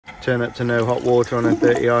Turn up to no hot water on a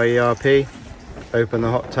 30i ERP. Open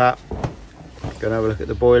the hot tap. Go and have a look at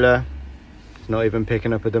the boiler. It's not even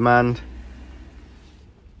picking up a demand.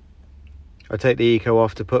 I take the eco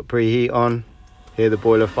off to put preheat on. Hear the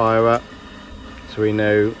boiler fire up, so we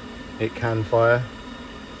know it can fire.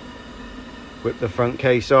 Whip the front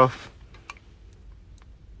case off.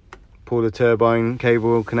 Pull the turbine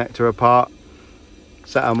cable connector apart.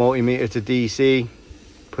 Set our multimeter to DC.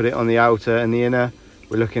 Put it on the outer and the inner.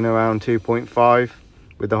 We're looking around 2.5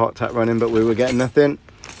 with the hot tap running, but we were getting nothing.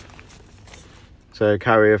 So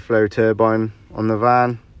carrier flow turbine on the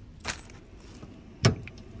van.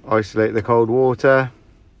 Isolate the cold water.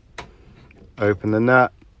 Open the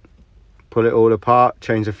nut. Pull it all apart.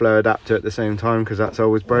 Change the flow adapter at the same time because that's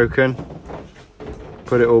always broken.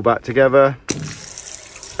 Put it all back together.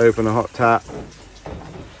 Open the hot tap.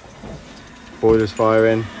 Boiler's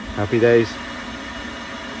firing. Happy days.